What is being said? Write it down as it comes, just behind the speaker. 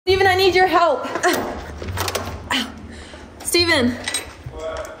need your help. Steven.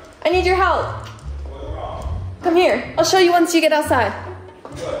 What? I need your help. What's wrong? Come here. I'll show you once you get outside.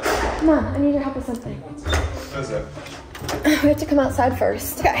 What? Come on, I need your help with something. What's that? We have to come outside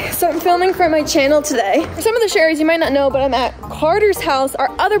first. Okay, so I'm filming for my channel today. For some of the sharers, you might not know, but I'm at Carter's house, our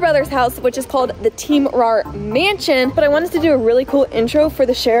other brother's house, which is called the Team RAR Mansion. But I wanted to do a really cool intro for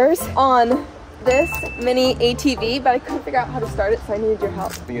the sharers on this mini ATV, but I couldn't figure out how to start it, so I needed your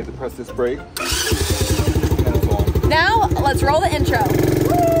help. You have to press this brake. Now, let's roll the intro.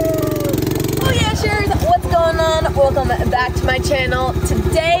 Oh yeah, sharers, what's going on? Welcome back to my channel.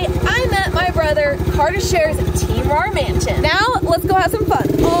 Today, I'm at my brother Carter Share's Team RAR Mansion. Now, let's go have some fun.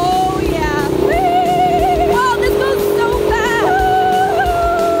 Oh yeah. Whee! Oh, this goes so fast.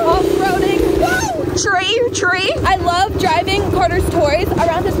 Off-roading. Whoa! Tree. I love driving Carter's toys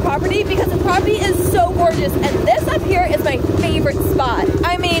around his property because his property is so gorgeous, and this up here is my favorite spot.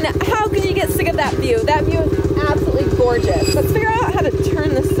 I mean, how could you get sick of that view? That view is absolutely gorgeous. Let's figure out how to turn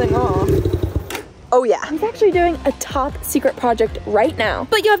this thing off. Oh yeah, he's actually doing a top secret project right now,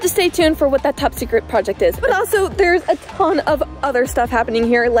 but you have to stay tuned for what that top secret project is. But also there's a ton of other stuff happening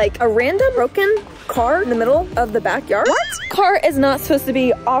here, like a random broken car in the middle of the backyard. What? Car is not supposed to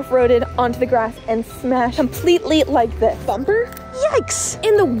be off-roaded onto the grass and smashed completely like this. Bumper? Yikes.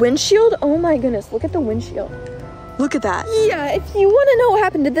 In the windshield? Oh my goodness, look at the windshield. Look at that. Yeah, if you want to know what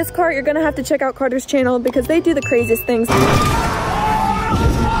happened to this car, you're gonna have to check out Carter's channel because they do the craziest things.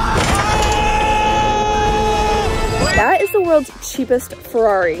 That is the world's cheapest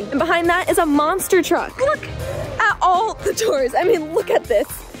Ferrari. And behind that is a monster truck. Look at all the toys. I mean, look at this.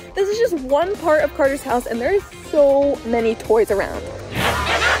 This is just one part of Carter's house and there's so many toys around.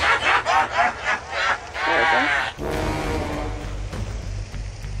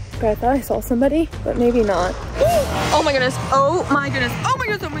 Okay, I thought I saw somebody, but maybe not. Oh my goodness. Oh my goodness. Oh my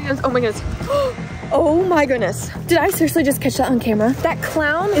goodness. Oh my goodness. Oh my goodness. Oh my goodness. Did I seriously just catch that on camera? That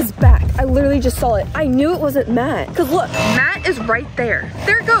clown is back. I literally just saw it. I knew it wasn't Matt. Because look, Matt is right there.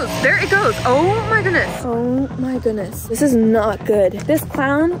 There it goes. There it goes. Oh my goodness. Oh my goodness. This is not good. This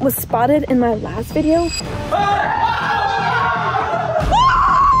clown was spotted in my last video.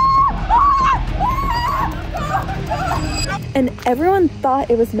 And everyone thought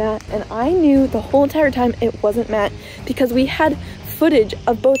it was Matt, and I knew the whole entire time it wasn't Matt because we had footage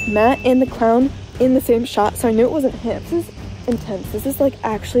of both Matt and the clown in the same shot, so I knew it wasn't him. This is intense. This is like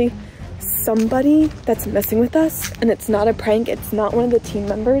actually somebody that's messing with us, and it's not a prank. It's not one of the team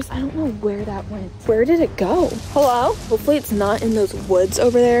members. I don't know where that went. Where did it go? Hello? Hopefully it's not in those woods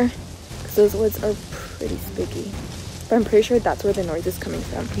over there because those woods are pretty spooky. But I'm pretty sure that's where the noise is coming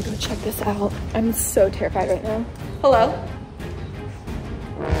from. I'm gonna check this out. I'm so terrified right now. Hello?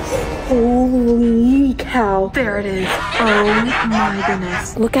 Holy cow. There it is. Oh my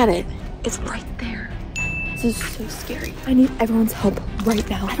goodness. Look at it. It's right there. This is so scary. I need everyone's help right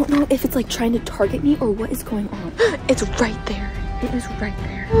now. I don't know if it's like trying to target me or what is going on. It's right there. It is right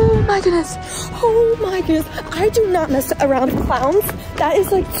there. Oh my goodness. Oh my goodness. I do not mess around with clowns. That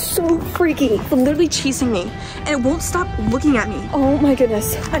is like so freaky. It's literally chasing me and it won't stop looking at me. Oh my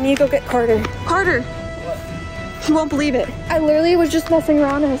goodness. I need to go get Carter. Carter. You won't believe it. I literally was just messing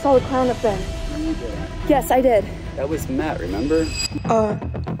around and I saw the clown up there. You did. Yes, I did. That was Matt, remember?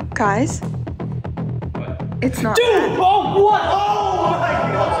 Guys? What? It's not Dude! Matt. Oh, what? Oh my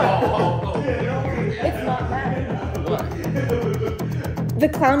god! It's not Matt. The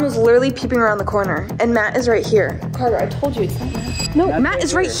clown was literally peeping around the corner and Matt is right here. Carter, I told you it's not Matt. No, Matt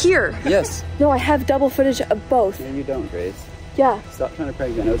is right here. Yes. No, I have double footage of both. Yeah, you don't, Grace. Yeah. Stop trying to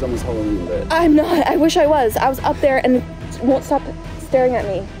prank me. I know it's almost Halloween, but... I'm not. I wish I was. I was up there and it won't stop staring at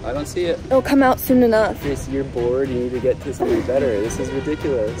me. I don't see it. It'll come out soon enough. Grace, you're bored. You need to get to something better. This is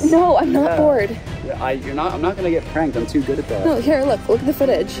ridiculous. No, I'm not bored. Yeah, I'm not gonna get pranked. I'm too good at that. No, here, look at the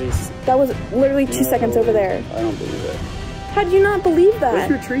footage. Grace, That was literally 2 seconds over there. I don't believe it. How do you not believe that?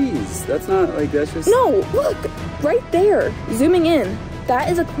 Those are trees. That's not like, that's just... No, look, right there. Zooming in. That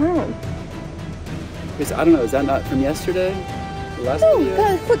is a clown. Grace, I don't know. Is that not from yesterday? The last No, video?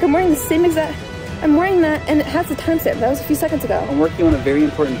 God, look, I'm wearing the same exact... I'm wearing that and it has the timestamp. That was a few seconds ago. I'm working on a very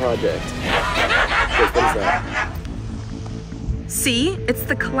important project. Grace, what is that? See? It's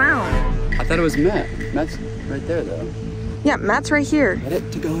the clown. I thought it was Matt. Matt's right there, though. Yeah, Matt's right here. Let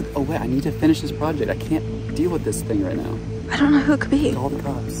it to go away. I need to finish this project. I can't deal with this thing right now. I don't know who it could be. All the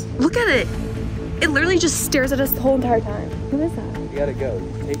props. Look at it. It literally just stares at us the whole entire time. Who is that? We gotta go.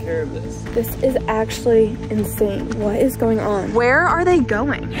 Take care of this. This is actually insane. What is going on? Where are they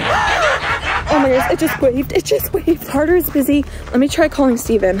going? Oh my goodness, it just waved. It just waved. Carter is busy. Let me try calling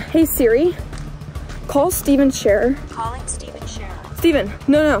Steven. Hey Siri, call Steven Share. Calling Steven Share. Steven,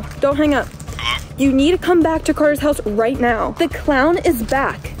 no, don't hang up. You need to come back to Carter's house right now. The clown is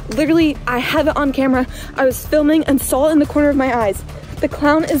back. Literally, I have it on camera. I was filming and saw it in the corner of my eyes. The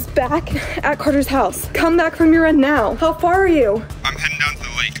clown is back at Carter's house. Come back from your run now. How far are you? I'm heading down to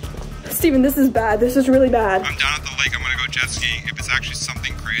the lake. Steven, this is bad. This is really bad. I'm down at the lake. I'm gonna go jet skiing. If it's actually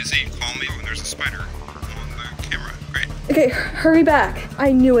something crazy, call me when there's a spider on the camera. Great. Okay, hurry back.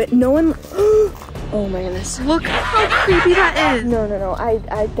 I knew it. No one... Oh my goodness. Look how creepy that is. No.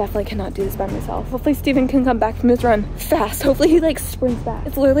 I definitely cannot do this by myself. Hopefully Steven can come back from his run fast. Hopefully he like sprints back.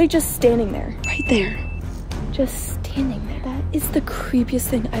 It's literally just standing there. Right there. Just standing there. That is the creepiest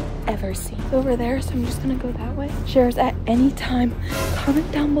thing I've ever seen. It's over there, so I'm just gonna go that way. Shares at any time. Comment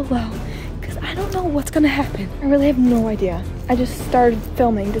down below, because I don't know what's gonna happen. I really have no idea. I just started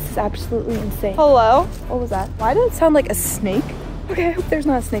filming. This is absolutely insane. Hello? What was that? Why did it sound like a snake? Okay, I hope there's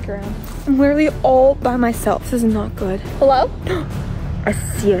not a snake around. I'm literally all by myself. This is not good. Hello? I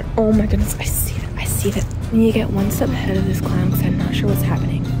see it. Oh my goodness, I see it. I see it. I need to get one step ahead of this clown because I'm not sure what's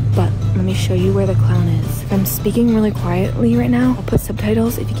happening. But let me show you where the clown is. If I'm speaking really quietly right now, I'll put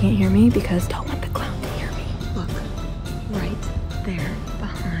subtitles if you can't hear me because I don't want the clown to hear me. Look, right there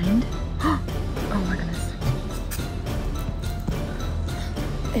behind. Oh my goodness.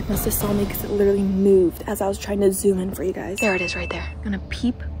 It must have saw me because it literally moved as I was trying to zoom in for you guys. There it is right there. I'm gonna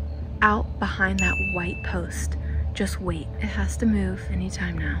peep out behind that white post. Just wait. It has to move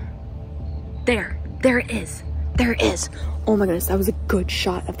anytime now. There it is. There it is. Oh my goodness, that was a good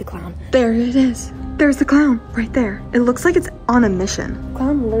shot of the clown. There it is. There's the clown right there. It looks like it's on a mission. The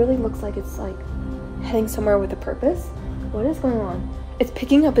clown literally looks like it's like heading somewhere with a purpose. What is going on? It's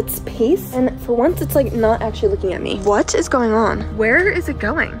picking up its pace, and for once it's like not actually looking at me. What is going on? Where is it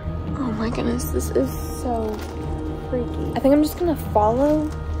going? Oh my goodness, this is so freaky. I think I'm just gonna follow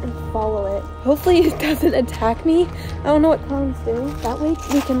it. Hopefully it doesn't attack me. I don't know what clowns do. That way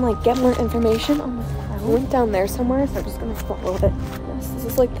we can like get more information on this clown. It went down there somewhere, so I'm just gonna follow it. This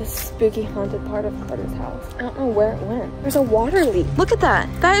is like the spooky haunted part of Carter's house. I don't know where it went. There's a water leak. Look at that.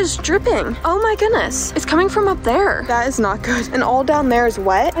 That is dripping. Oh my goodness. It's coming from up there. That is not good. And all down there is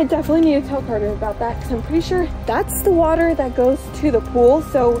wet. I definitely need to tell Carter about that because I'm pretty sure that's the water that goes to the pool.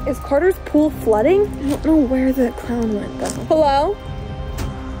 So is Carter's pool flooding? I don't know where the clown went though. Hello?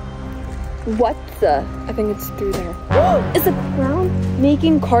 What the? I think it's through there. Is the clown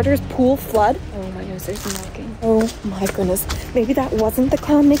making Carter's pool flood? Oh my goodness, there's knocking. Oh my goodness. Maybe that wasn't the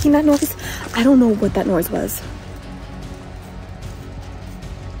clown making that noise. I don't know what that noise was.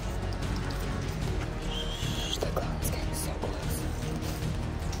 Shh, the clown's getting so close.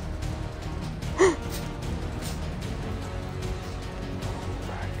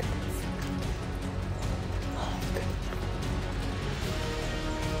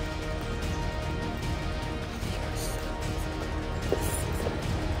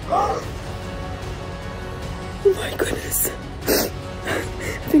 Oh my goodness.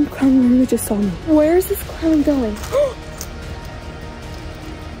 I think clown literally just saw me. Where is this clown going?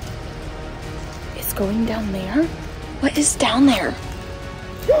 It's going down there? What is down there?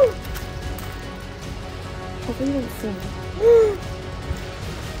 Hopefully you didn't see me.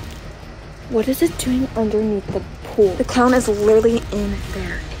 What is it doing underneath the pool? The clown is literally in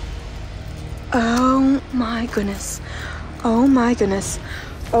there. Oh my goodness. Oh my goodness.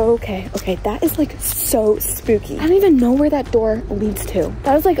 Okay, that is like so spooky. I don't even know where that door leads to.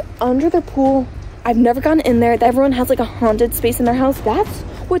 That is like under the pool. I've never gone in there. Everyone has like a haunted space in their house. That's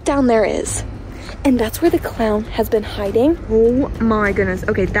what down there is. And that's where the clown has been hiding. Oh my goodness.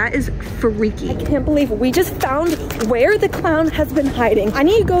 Okay, that is freaky. I can't believe we just found where the clown has been hiding. I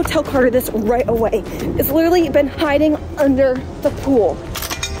need to go tell Carter this right away. It's literally been hiding under the pool.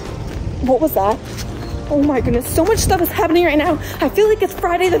 What was that? Oh my goodness, so much stuff is happening right now. I feel like it's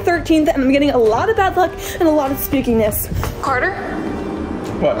Friday the 13th and I'm getting a lot of bad luck and a lot of spookiness. Carter?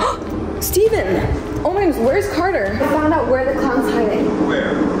 What? Steven! Oh my goodness, where's Carter? I found out where the clown's hiding.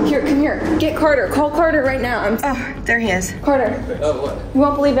 Where? Here, come here. Get Carter. Call Carter right now. Oh, there he is. Carter. Oh, what? You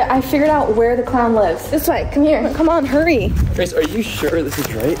won't believe it. I figured out where the clown lives. This way. Come here. Come on, hurry. Grace, are you sure this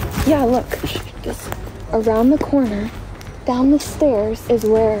is right? Yeah, look. Just around the corner, down the stairs is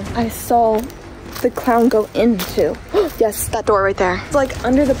where I saw the clown go into. Yes, that door right there. It's like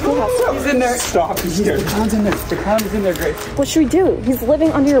under the pool house. He's in there. Stop. He's here. The clown's in there. The clown is in there, Grace. What should we do? He's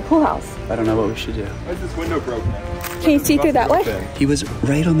living under your pool house. I don't know what we should do. Why is this window broken? Can you see through that way? He was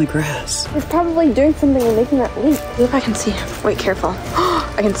right on the grass. He's probably doing something and making that leak. See if I can see him. Wait, careful.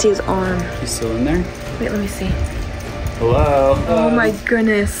 I can see his arm. He's still in there? Wait, let me see. Hello? Oh my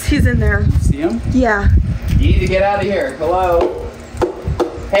goodness. He's in there. See him? Yeah. You need to get out of here. Hello?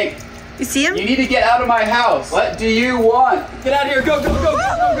 Hey, You see him? You need to get out of my house. What do you want? Get out of here. Go, go, go, go,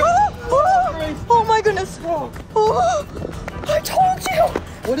 go, go. Oh my goodness. Oh, I told you.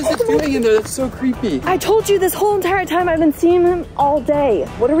 What is it doing in there? That's so creepy. I told you this whole entire time I've been seeing him all day.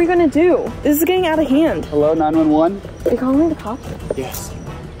 What are we gonna do? This is getting out of hand. Hello, 911? Are you calling the cops? Yes.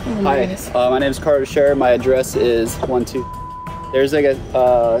 Oh my Hi, goodness. my name is Carter Scher. My address is 12. There's like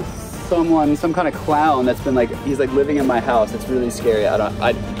a, some kind of clown that's been like, he's like living in my house. It's really scary.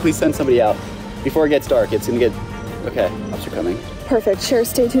 Please send somebody out before it gets dark. It's gonna get, okay, officer coming. Perfect. Sure,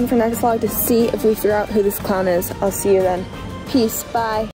 stay tuned for next vlog to see if we figure out who this clown is. I'll see you then. Peace. Bye.